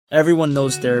Everyone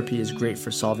knows therapy is great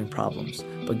for solving problems,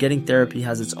 but getting therapy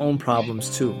has its own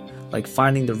problems too, like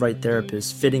finding the right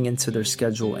therapist, fitting into their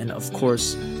schedule, and of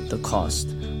course, the cost.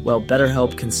 Well,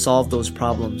 BetterHelp can solve those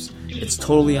problems. It's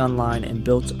totally online and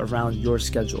built around your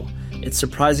schedule. It's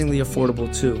surprisingly affordable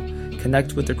too.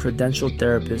 Connect with a credentialed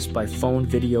therapist by phone,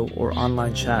 video, or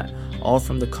online chat, all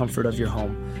from the comfort of your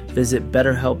home. Visit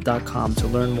BetterHelp.com to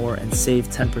learn more and save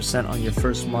 10% on your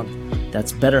first month.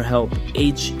 That's BetterHelp,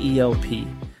 H-E-L-P.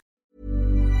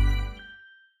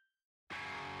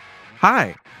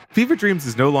 Hi, Fever Dreams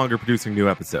is no longer producing new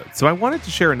episodes, so I wanted to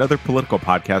share another political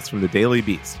podcast from the Daily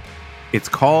Beast. It's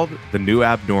called The New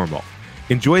Abnormal.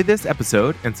 Enjoy this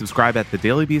episode and subscribe at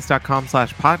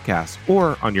thedailybeast.com/podcast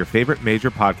or on your favorite major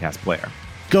podcast player.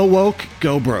 Go woke,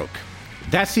 go broke.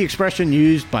 That's the expression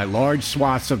used by large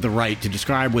swaths of the right to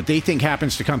describe what they think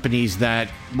happens to companies that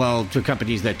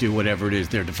do whatever it is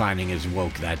they're defining as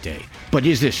woke that day. But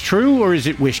is this true or is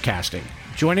it wish casting?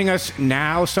 Joining us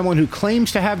now, someone who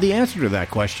claims to have the answer to that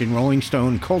question, Rolling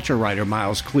Stone culture writer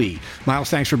Miles Klee. Miles,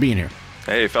 thanks for being here.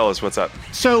 Hey, fellas, what's up?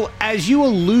 So, as you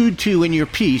allude to in your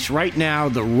piece, right now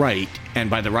the right,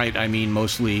 and by the right I mean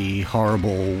mostly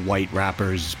horrible white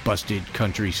rappers, busted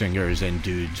country singers, and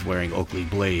dudes wearing Oakley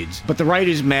blades. But the right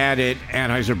is mad at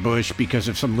Anheuser-Busch because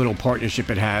of some little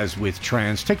partnership it has with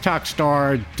trans TikTok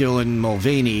star Dylan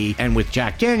Mulvaney, and with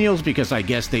Jack Daniels because I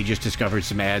guess they just discovered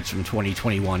some ads from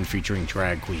 2021 featuring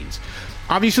drag queens.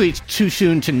 Obviously, it's too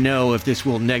soon to know if this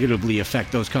will negatively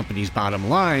affect those companies' bottom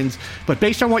lines, but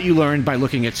based on what you learned by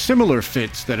looking at similar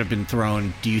fits that have been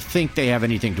thrown, do you think they have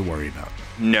anything to worry about?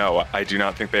 No, I do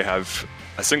not think they have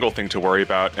a single thing to worry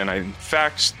about, and in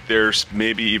fact, there's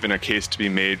maybe even a case to be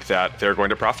made that they're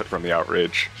going to profit from the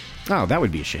outrage. Oh, that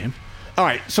would be a shame. All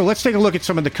right, so let's take a look at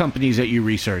some of the companies that you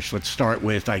researched. Let's start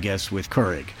with, I guess, with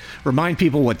Keurig. Remind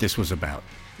people what this was about.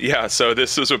 Yeah, so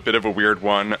this is a bit of a weird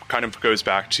one. Kind of goes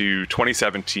back to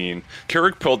 2017.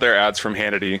 Keurig pulled their ads from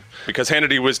Hannity because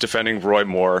Hannity was defending Roy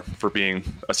Moore for being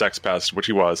a sex pest, which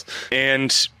he was.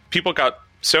 And people got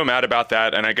so mad about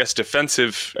that, and I guess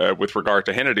defensive with regard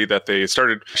to Hannity, that they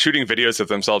started shooting videos of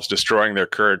themselves destroying their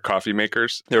Keurig coffee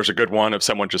makers. There was a good one of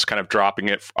someone just kind of dropping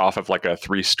it off of like a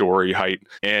 3-story height.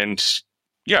 And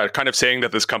yeah, kind of saying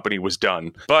that this company was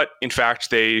done. But in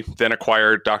fact, they then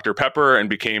acquired Dr. Pepper and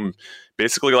became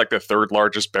basically like the third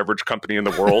largest beverage company in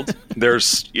the world.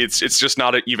 It's just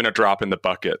not even a drop in the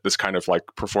bucket, this kind of like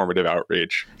performative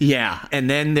outrage. Yeah. And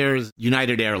then there's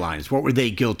United Airlines. What were they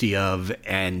guilty of,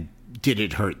 and did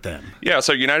it hurt them? Yeah.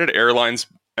 So United Airlines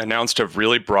announced a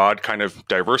really broad kind of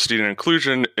diversity and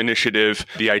inclusion initiative.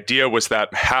 The idea was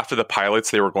that half of the pilots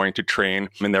they were going to train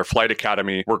in their flight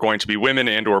academy were going to be women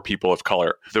and or people of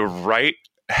color. The right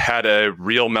had a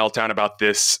real meltdown about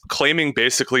this, claiming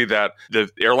basically that the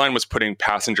airline was putting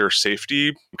passenger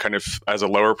safety kind of as a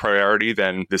lower priority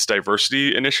than this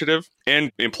diversity initiative, and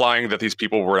implying that these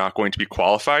people were not going to be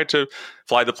qualified to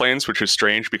fly the planes, which is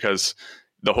strange because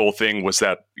the whole thing was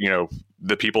that, you know,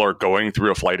 the people are going through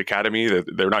a flight academy.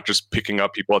 They're not just picking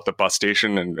up people at the bus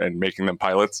station and making them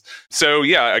pilots. So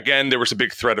yeah, again, there was a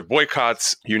big threat of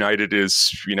boycotts. United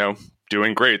is, you know,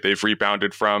 doing great. They've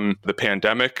rebounded from the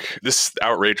pandemic. This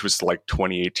outrage was like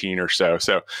 2018 or so.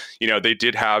 So, you know, they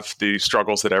did have the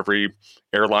struggles that every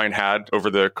airline had over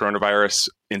the coronavirus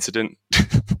incident.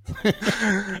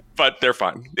 But they're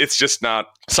fine. It's just not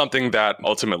something that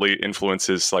ultimately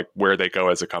influences like where they go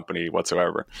as a company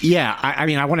whatsoever. Yeah, I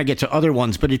mean, I want to get to other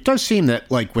ones, but it does seem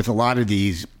that like with a lot of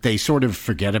these, they sort of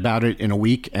forget about it in a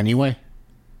week anyway.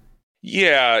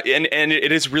 Yeah, and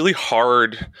it is really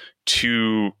hard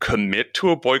to commit to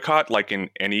a boycott, like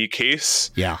in any case.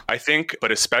 Yeah, I think,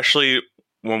 but especially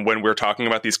when we're talking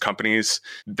about these companies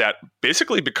that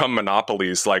basically become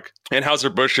monopolies. Like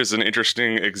Anheuser-Busch is an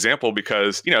interesting example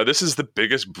because, you know, this is the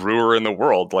biggest brewer in the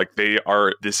world. Like they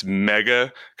are this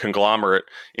mega conglomerate,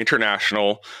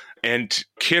 international. And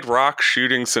Kid Rock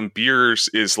shooting some beers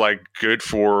is like good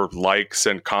for likes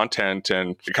and content,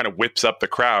 and it kind of whips up the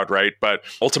crowd, right? But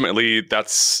ultimately,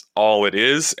 that's all it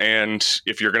is. And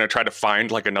if you're going to try to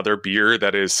find like another beer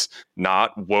that is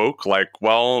not woke, like,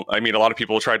 well, I mean, a lot of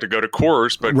people tried to go to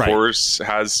Coors, but right. Coors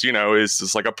has, you know,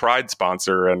 is like a Pride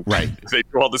sponsor, and right. They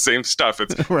do all the same stuff.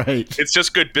 It's right. It's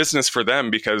just good business for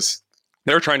them because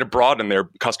they're trying to broaden their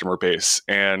customer base,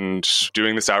 and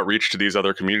doing this outreach to these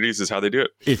other communities is how they do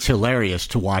it. It's hilarious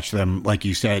to watch them. Like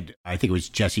you said, I think it was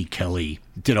Jesse Kelly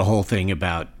did a whole thing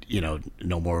about, you know,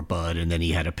 no more Bud. And then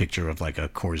he had a picture of like a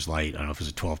Coors Light. I don't know if it was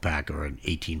a 12 pack or an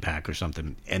 18 pack or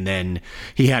something. And then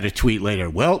he had a tweet later,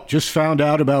 well, just found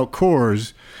out about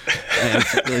Coors. And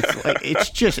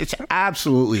it's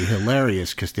absolutely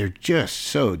hilarious because they're just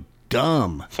so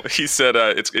dumb. He said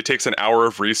it takes an hour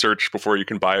of research before you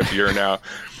can buy a beer now.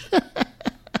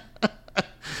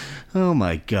 Oh,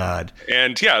 my God.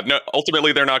 And yeah, no,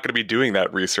 ultimately, they're not going to be doing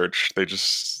that research.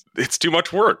 It's too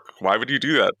much work. Why would you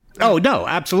do that? Oh, no,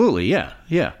 absolutely. Yeah,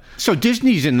 yeah. So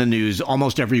Disney's in the news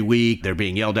almost every week. They're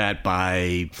being yelled at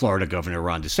by Florida Governor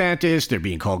Ron DeSantis. They're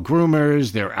being called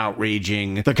groomers. They're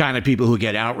outraging the kind of people who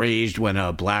get outraged when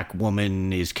a black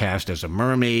woman is cast as a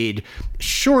mermaid.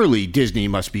 Surely Disney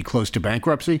must be close to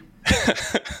bankruptcy.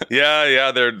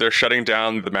 Yeah. They're shutting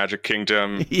down the Magic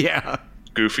Kingdom. Yeah.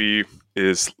 Goofy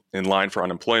is in line for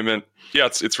unemployment. Yeah,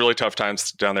 it's really tough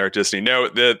times down there at Disney. No,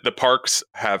 the parks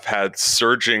have had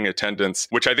surging attendance,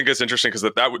 which I think is interesting because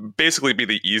that would basically be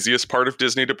the easiest part of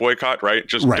Disney to boycott, right?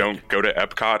 Just don't go to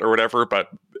Epcot or whatever, but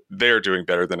they're doing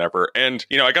better than ever. And,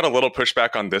 I got a little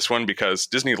pushback on this one because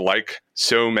Disney, like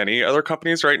so many other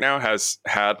companies right now, has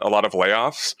had a lot of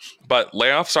layoffs, but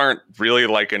layoffs aren't really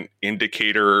like an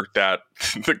indicator that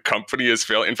the company is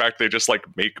failing. In fact, they just like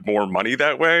make more money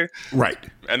that way. Right.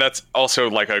 And that's also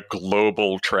like a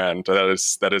global trend. That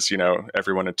is,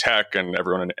 everyone in tech and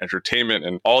everyone in entertainment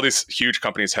and all these huge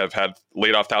companies have had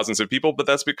laid off thousands of people, but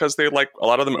that's because they a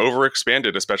lot of them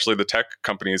overexpanded, especially the tech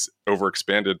companies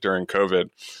overexpanded during COVID.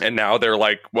 And now they're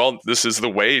like, well, this is the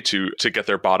way to get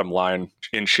their bottom line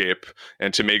in shape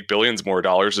and to make billions more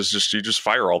dollars is you just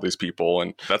fire all these people.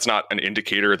 And that's not an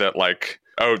indicator that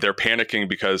oh, they're panicking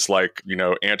because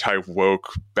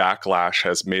anti-woke backlash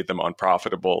has made them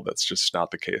unprofitable. That's just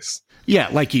not the case. Yeah,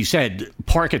 like you said,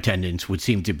 park attendance would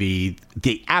seem to be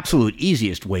the absolute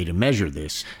easiest way to measure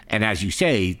this. And as you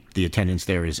say, the attendance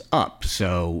there is up.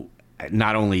 So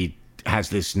not only has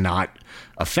this not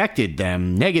affected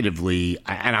them negatively,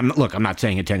 and I'm not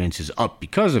saying attendance is up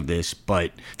because of this,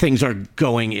 but things are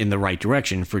going in the right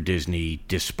direction for Disney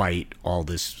despite all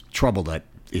this trouble that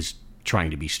is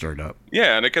trying to be stirred up.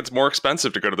 Yeah, and it gets more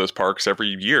expensive to go to those parks every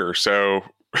year. So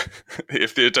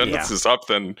if the attendance is up,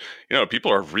 then,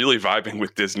 people are really vibing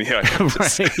with Disney. I have to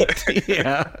say.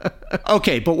 Yeah.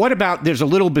 Okay, but what about, there's a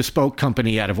little bespoke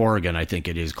company out of Oregon, I think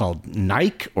it is, called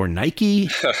Nike.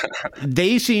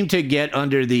 They seem to get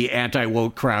under the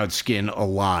anti-woke crowd skin a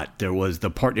lot. There was the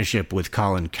partnership with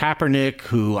Colin Kaepernick,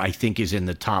 who I think is in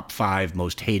the top 5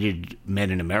 most hated men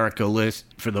in America list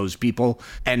for those people.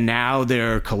 And now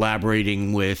they're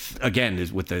collaborating with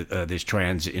this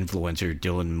trans influencer,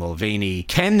 Dylan Mulvaney.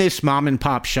 Can this mom and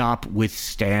pop shop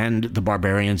withstand the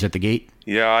barbarians at the gate?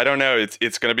 Yeah, I don't know.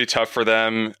 It's going to be tough for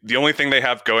them. The only thing they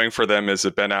have going for them is a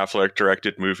Ben Affleck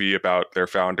directed movie about their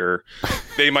founder.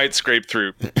 They might scrape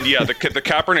through. Yeah, the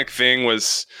Kaepernick thing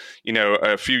was,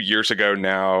 a few years ago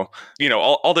now.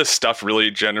 All this stuff really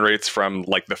generates from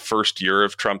the first year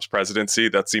of Trump's presidency.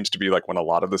 That seems to be when a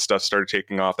lot of this stuff started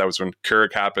taking off. That was when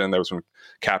Keurig happened. That was when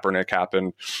Kaepernick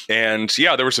happened. And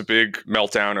yeah, there was a big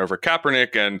meltdown over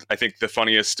Kaepernick. And I think the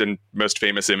funniest and most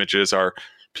famous images are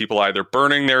people either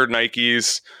burning their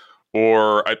Nikes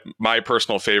or my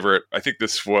personal favorite, I think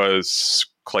this was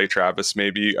Clay Travis,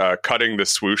 maybe cutting the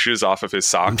swooshes off of his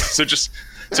socks. So just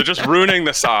ruining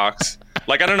the socks.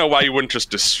 I don't know why you wouldn't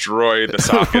just destroy the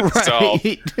sock itself.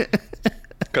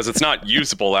 Because it's not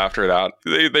usable after that.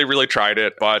 They really tried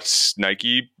it, but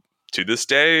Nike, to this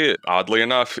day, oddly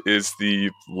enough, is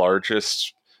the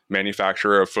largest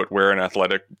manufacturer of footwear and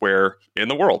athletic wear in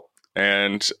the world.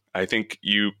 And I think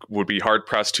you would be hard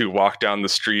pressed to walk down the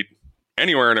street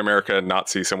anywhere in America and not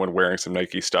see someone wearing some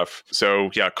Nike stuff. So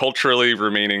yeah, culturally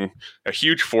remaining a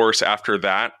huge force after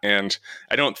that. And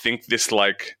I don't think this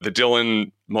the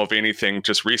Dylan Mulvaney thing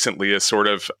just recently is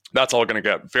that's all going to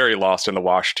get very lost in the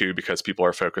wash too, because people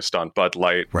are focused on Bud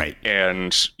Light. Right.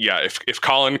 And yeah, if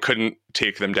Colin couldn't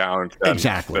take them down, then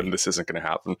this isn't going to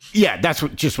happen. Yeah, that's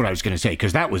what I was going to say,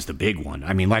 because that was the big one.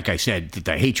 I mean, like I said,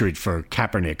 the hatred for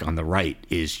Kaepernick on the right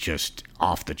is just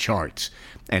off the charts.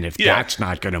 And if that's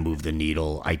not going to move the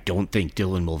needle, I don't think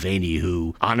Dylan Mulvaney,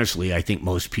 who honestly, I think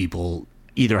most people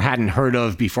either hadn't heard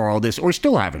of before all this or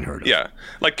still haven't heard of. Yeah.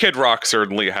 Kid Rock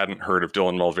certainly hadn't heard of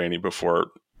Dylan Mulvaney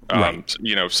before. Right.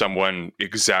 Someone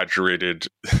exaggerated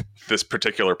this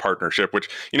particular partnership, which,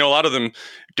 a lot of them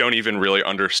don't even really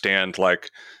understand,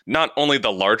 not only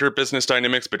the larger business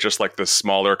dynamics, but just the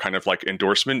smaller kind of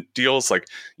endorsement deals.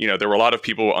 There were a lot of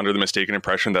people under the mistaken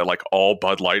impression that all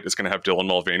Bud Light is going to have Dylan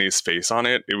Mulvaney's face on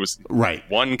it. It was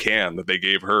one can that they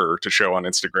gave her to show on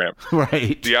Instagram.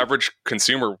 Right. The average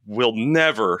consumer will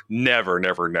never, never,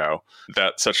 never know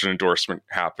that such an endorsement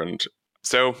happened.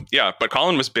 So, yeah, but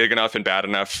Colin was big enough and bad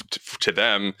enough to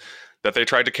them that they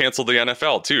tried to cancel the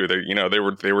NFL too.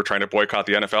 They were trying to boycott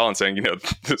the NFL and saying,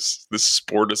 this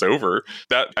sport is over.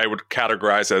 That I would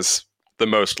categorize as the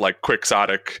most like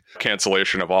quixotic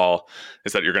cancellation of all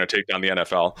is that you're going to take down the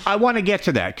NFL. I want to get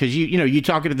to that because you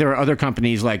talk. There are other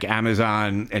companies like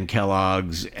Amazon and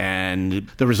Kellogg's, and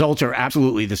the results are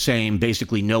absolutely the same.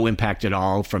 Basically, no impact at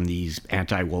all from these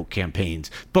anti-woke campaigns.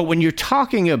 But when you're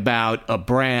talking about a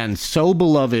brand so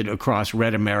beloved across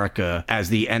red America as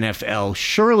the NFL,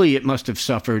 surely it must have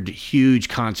suffered huge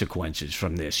consequences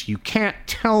from this. You can't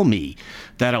tell me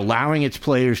that allowing its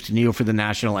players to kneel for the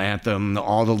national anthem,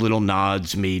 all the little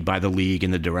nods made by the league in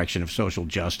the direction of social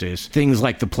justice, things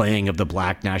like the playing of the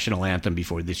black national anthem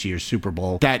before this year's Super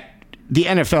Bowl, that the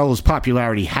NFL's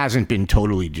popularity hasn't been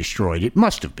totally destroyed. It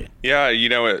must have been. Yeah,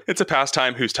 it's a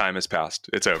pastime whose time has passed.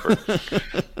 It's over.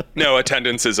 No,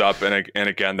 attendance is up. And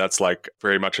again, that's like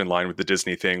very much in line with the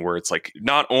Disney thing where it's like,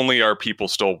 not only are people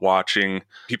still watching,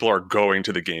 people are going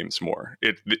to the games more.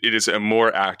 It is a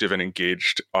more active and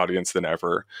engaged audience than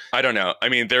ever. I don't know. I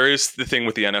mean, there is the thing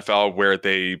with the NFL where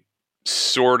they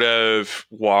sort of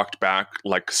walked back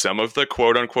like some of the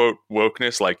quote unquote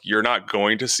wokeness. Like, you're not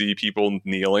going to see people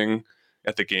kneeling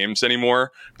at the games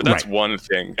anymore, but that's right. One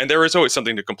thing. And there is always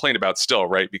something to complain about still,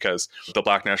 right? Because the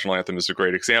Black National Anthem is a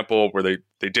great example where they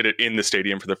did it in the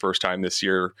stadium for the first time this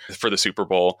year for the Super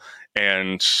Bowl.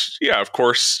 And yeah, of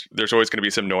course, there's always going to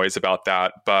be some noise about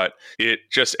that, but it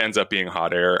just ends up being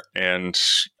hot air. And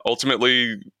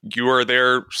ultimately, you are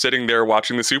there sitting there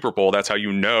watching the Super Bowl. That's how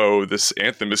you know this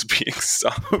anthem is being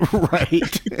sung.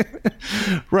 Right.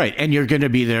 Right. And you're going to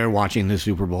be there watching the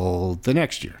Super Bowl the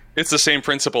next year. It's the same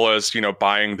principle as,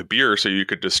 buying the beer so you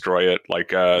could destroy it.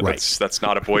 Like, right. That's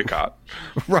not a boycott.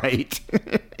 Right.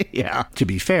 Yeah. To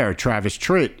be fair, Travis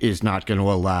Tritt is not going to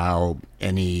allow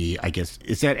any, I guess,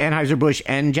 is that Anheuser-Busch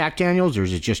and Jack Daniels, or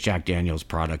is it just Jack Daniels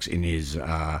products in his,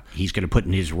 he's going to put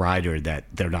in his rider that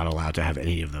they're not allowed to have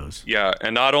any of those. Yeah.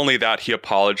 And not only that, he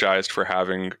apologized for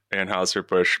having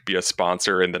Anheuser-Busch be a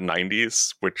sponsor in the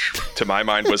 90s, which to my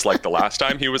mind was like the last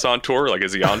time he was on tour. Like,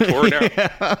 is he on tour now?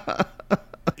 Yeah.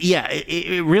 Yeah,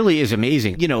 it really is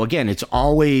amazing. Again, it's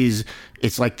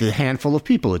like the handful of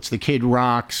people. It's the Kid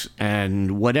Rocks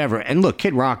and whatever. And look,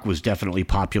 Kid Rock was definitely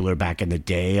popular back in the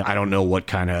day. I don't know what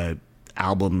kind of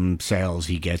album sales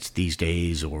he gets these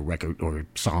days, or record or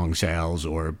song sales,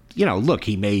 or, look,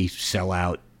 he may sell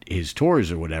out his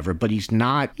tours or whatever, but he's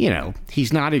not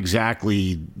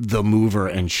exactly the mover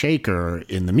and shaker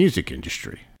in the music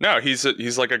industry. No, he's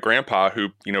like a grandpa who,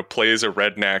 plays a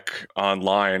redneck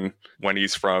online when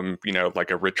he's from, like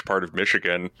a rich part of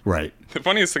Michigan. Right. The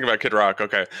funniest thing about Kid Rock,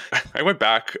 okay, I went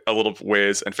back a little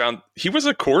ways and found he was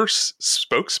a Coors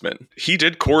spokesman. He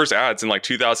did Coors ads in like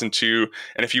 2002.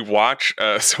 And if you watch,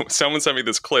 someone sent me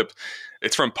this clip.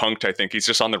 It's from Punk'd, I think. He's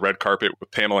just on the red carpet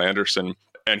with Pamela Anderson.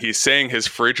 And he's saying his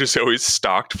fridge is always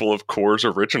stocked full of Coors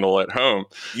Original at home.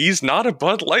 He's not a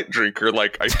Bud Light drinker.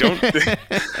 Like, I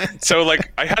don't. So,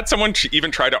 like, I had someone even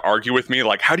try to argue with me,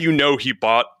 like, how do you know he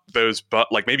bought those?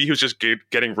 But like, maybe he was just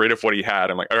getting rid of what he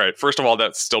had. I'm like, all right, first of all,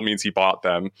 that still means he bought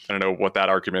them. I don't know what that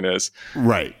argument is.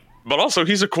 Right. But also,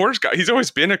 he's a Coors guy. He's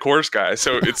always been a Coors guy.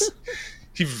 So it's.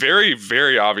 He very,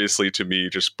 very obviously, to me,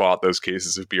 just bought those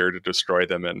cases of beer to destroy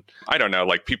them. And I don't know,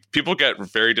 like people get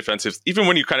very defensive, even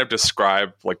when you kind of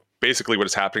describe like basically what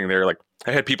is happening there. Like,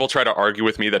 I had people try to argue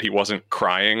with me that he wasn't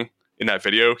crying in that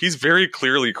video. He's very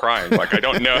clearly crying. Like, I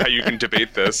don't know how you can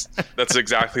debate this. That's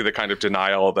exactly the kind of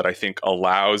denial that I think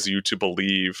allows you to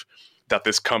believe that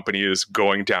this company is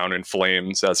going down in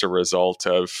flames as a result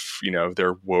of,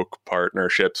 their woke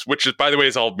partnerships, which is, by the way,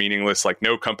 is all meaningless. Like,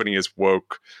 no company is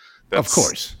woke. Of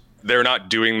course. They're not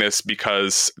doing this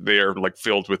because they are like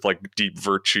filled with like deep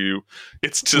virtue.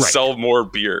 It's to right. sell more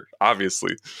beer,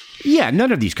 obviously. Yeah,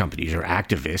 none of these companies are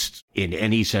activists in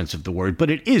any sense of the word, but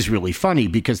it is really funny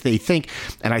because they think,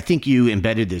 and I think you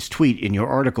embedded this tweet in your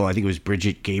article, I think it was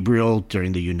Bridget Gabriel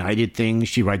during the United thing.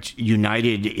 She writes,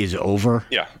 United is over.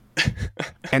 Yeah.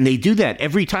 And they do that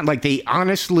every time. Like, they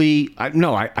honestly,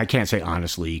 I can't say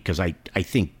honestly because I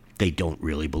think they don't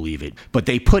really believe it, but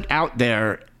they put out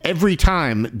there every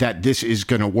time that this is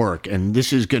going to work and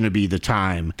this is going to be the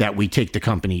time that we take the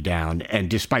company down. And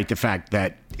despite the fact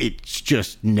that it's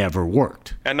just never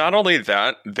worked. And not only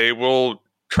that, they will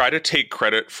try to take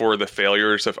credit for the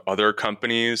failures of other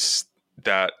companies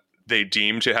that they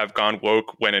deem to have gone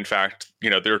woke when in fact,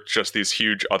 there are just these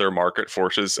huge other market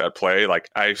forces at play.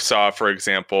 Like I saw, for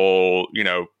example,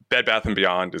 Bed Bath &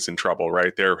 Beyond is in trouble,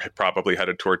 right? They're probably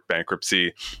headed toward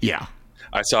bankruptcy. Yeah.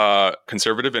 I saw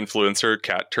conservative influencer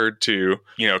Cat Turd 2,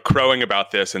 crowing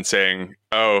about this and saying,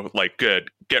 oh, like, good,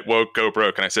 get woke, go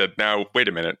broke. And I said, now, wait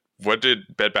a minute. What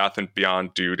did Bed Bath &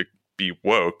 Beyond do to be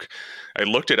woke? I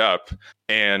looked it up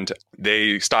and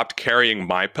they stopped carrying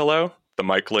MyPillow, the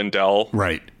Mike Lindell.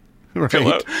 Right.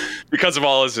 pillow because of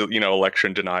all his,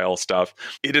 election denial stuff.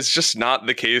 It is just not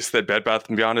the case that Bed Bath &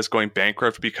 Beyond is going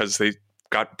bankrupt because they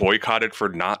got boycotted for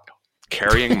not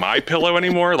carrying my pillow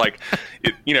anymore. Like,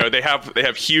 they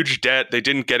have huge debt. They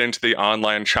didn't get into the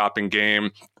online shopping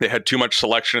game. They had too much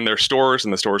selection in their stores,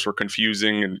 and the stores were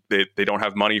confusing, and they don't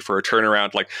have money for a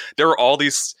turnaround. Like, there are all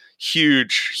these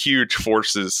huge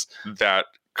forces that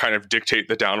kind of dictate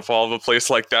the downfall of a place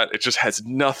like that. It just has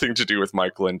nothing to do with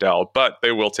Mike Lindell, but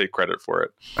they will take credit for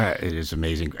it. It is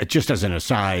amazing. Just as an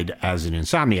aside, as an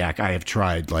insomniac, I have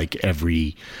tried like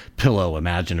every pillow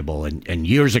imaginable. And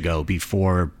years ago,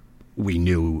 before we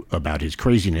knew about his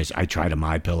craziness, I tried a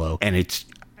MyPillow, and it's,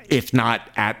 if not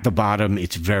at the bottom,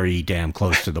 it's very damn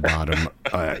close to the bottom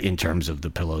in terms of the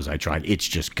pillows I tried. It's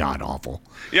just god awful.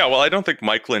 Yeah, well, I don't think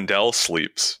Mike Lindell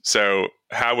sleeps, so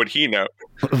how would he know?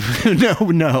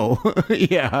 No.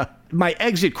 Yeah. My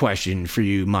exit question for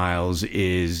you, Miles,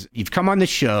 is you've come on the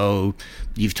show,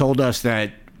 you've told us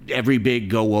that every big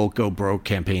Go Woke, Go Broke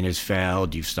campaign has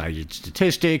failed, you've cited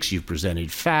statistics, you've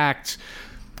presented facts.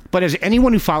 But as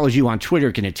anyone who follows you on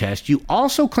Twitter can attest, you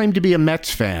also claim to be a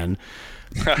Mets fan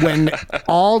when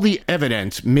all the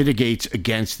evidence mitigates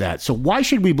against that. So why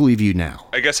should we believe you now?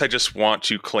 I guess I just want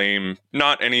to claim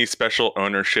not any special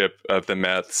ownership of the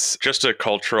Mets, just a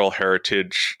cultural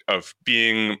heritage of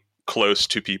being close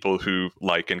to people who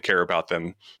like and care about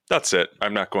them. That's it.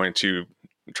 I'm not going to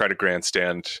try to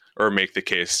grandstand or make the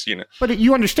case, But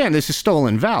you understand this is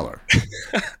stolen valor.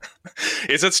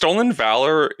 Is it stolen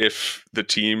valor if the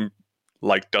team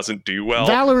doesn't do well?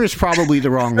 Valor is probably the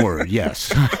wrong word.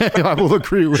 Yes, I will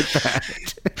agree with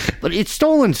that. But it's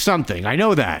stolen something. I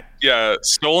know that. Yeah,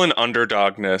 stolen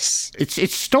underdogness.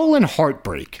 It's stolen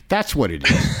heartbreak. That's what it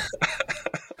is.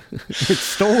 It's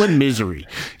stolen misery.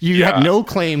 You have no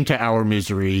claim to our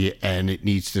misery, and it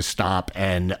needs to stop.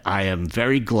 And I am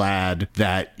very glad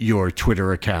that your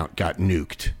Twitter account got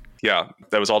nuked. Yeah,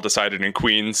 that was all decided in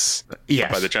Queens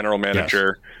by the general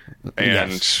manager.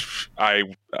 Yes. And I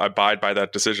abide by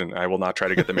that decision. I will not try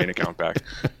to get the main account back.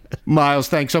 Miles,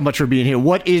 thanks so much for being here.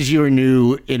 What is your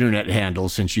new internet handle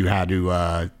since you had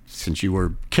to, since you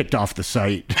were kicked off the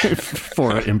site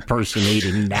for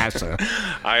impersonating NASA?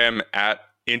 I am at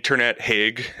Internet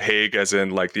Hague as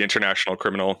in like the International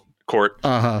Criminal Court.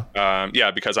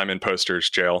 Because I'm in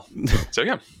Posters jail. So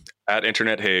yeah. At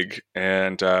Internet Hague,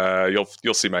 and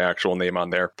you'll see my actual name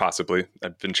on there, possibly.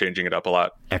 I've been changing it up a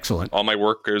lot. Excellent. All my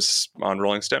work is on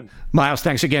Rolling Stone. Miles,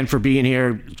 thanks again for being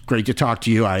here. Great to talk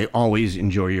to you. I always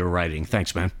enjoy your writing.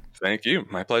 Thanks, man. Thank you.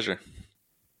 My pleasure.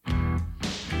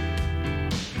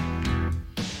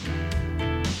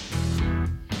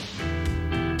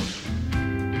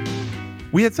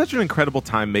 We had such an incredible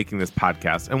time making this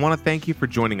podcast and want to thank you for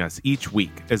joining us each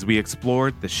week as we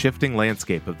explored the shifting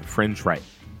landscape of the fringe right.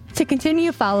 To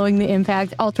continue following the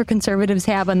impact ultra-conservatives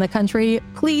have on the country,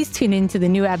 please tune into The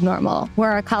New Abnormal,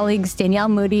 where our colleagues Danielle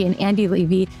Moody and Andy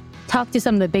Levy talk to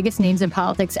some of the biggest names in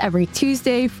politics every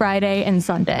Tuesday, Friday, and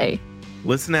Sunday.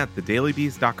 Listen at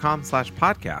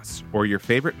thedailybeast.com/podcasts or your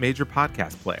favorite major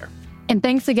podcast player. And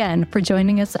thanks again for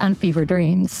joining us on Fever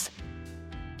Dreams.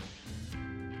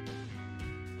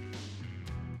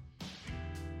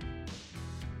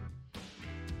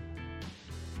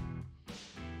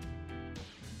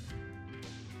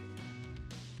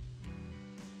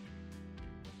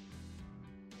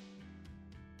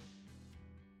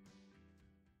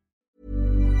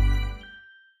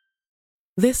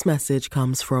 This message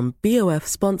comes from BOF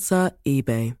sponsor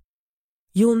eBay.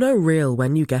 You'll know real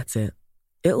when you get it.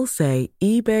 It'll say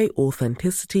eBay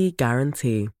Authenticity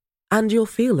Guarantee. And you'll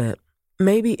feel it.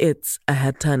 Maybe it's a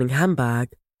head-turning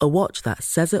handbag, a watch that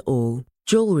says it all,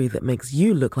 jewelry that makes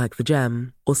you look like the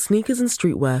gem, or sneakers and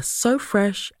streetwear so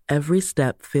fresh every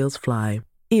step feels fly.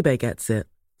 eBay gets it.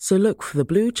 So look for the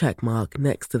blue check mark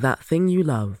next to that thing you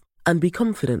love. And be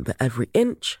confident that every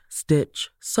inch, stitch,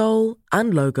 sole,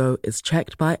 and logo is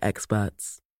checked by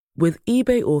experts. With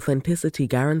eBay Authenticity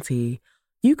Guarantee,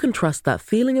 you can trust that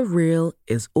feeling of real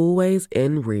is always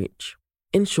in reach.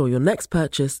 Ensure your next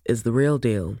purchase is the real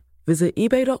deal. Visit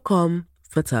ebay.com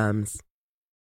for terms.